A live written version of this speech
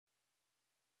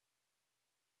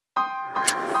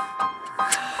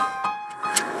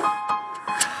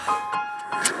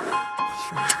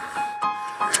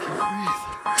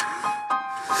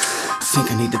think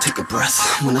I need to take a breath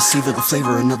when I savor the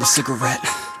flavor of another cigarette.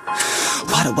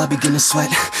 Why do I begin to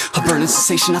sweat? A burning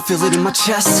sensation, I feel it in my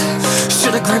chest.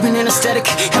 Should I grab an anesthetic?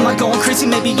 Am I going crazy?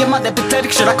 Maybe am I that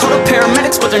pathetic? Should I call the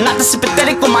paramedics? But they're not the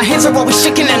sympathetic. But my hands are always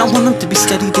shaking and I want them to be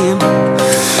steady, damn.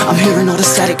 I'm hearing all the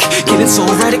static, getting so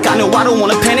erratic. I know I don't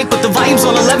wanna panic, but the volume's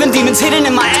on 11. Demons hidden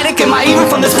in my attic. Am I even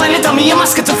from this planet? Tell me, am I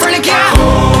schizophrenic? Yeah!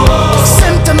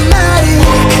 Symptomatic,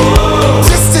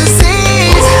 this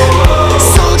disease,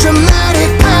 so dramatic,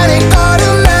 panic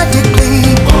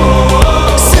automatically.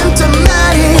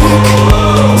 Symptomatic,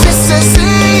 this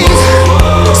disease,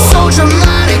 so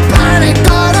dramatic, panic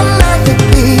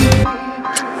automatically.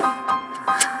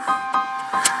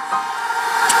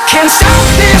 Can't stop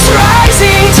this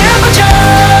rising temperature.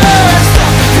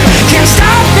 Can't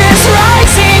stop this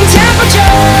rising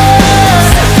temperature.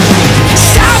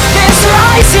 Stop this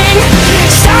rising.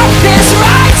 Stop this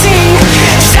rising.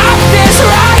 Stop this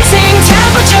rising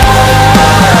temperature.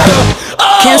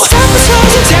 Can't stop this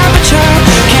rising temperature.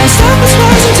 Can't stop this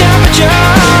rising temperature.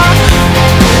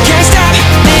 Can't stop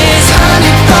this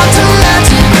panic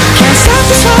automatic. Can't stop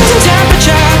this rising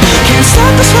temperature. Can't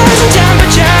stop this rising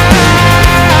temperature.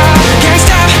 Can't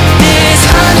stop this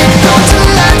panic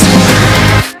automatic.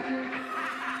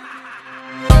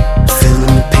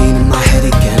 Feeling the pain in my head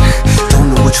again.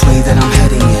 Don't know which way that I'm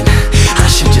heading in. I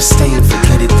should just stay and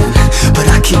forget it then, but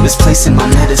I keep misplacing my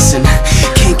medicine.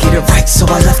 Can't get it right, so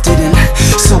I left it in.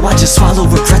 So I just swallow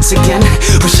regrets again.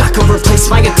 Wish I could replace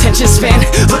my attention span.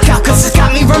 Look out, cause it's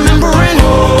got me remembering.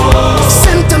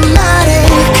 Symptomatic,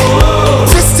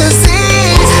 this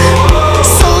disease,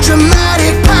 so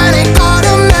dramatic, panic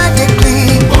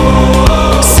automatically.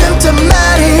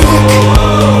 Symptomatic,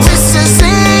 this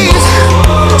disease,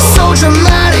 so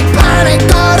dramatic, panic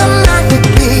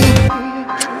automatically.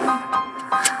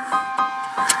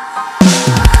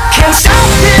 Can't stop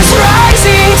this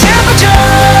rising temperature.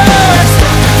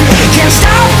 Can't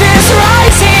stop this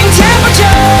rising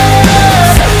temperature.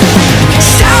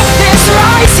 Stop this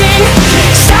rising.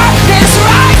 Stop this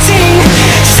rising.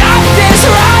 Stop this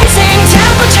rising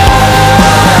temperature.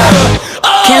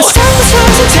 Can't stop this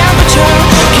rising temperature.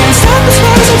 Can't stop this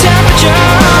rising temperature.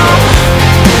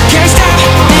 Can't stop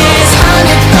this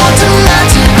panic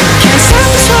automatic. Can't stop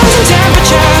this rising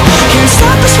temperature. Can't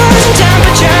stop this rising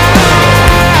temperature.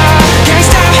 Can't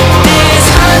stop this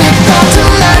panic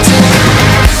automatic.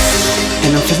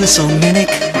 And I'm feeling so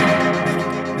manic,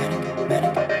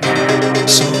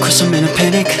 so crystal in a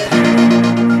panic.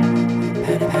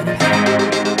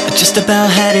 I just about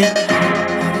had it.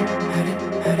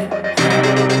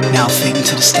 Now fading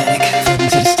to the static, fading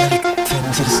to the static,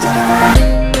 fading to the static.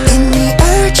 In the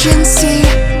urgency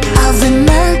of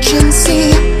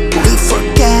emergency, we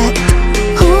forget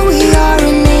who we are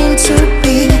and aim to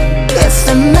be. If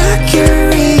the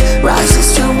mercury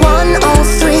rises to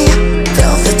 103,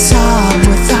 fill the tub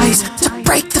with ice to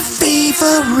break the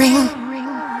fever ring.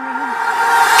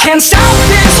 Can't stop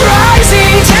this rise.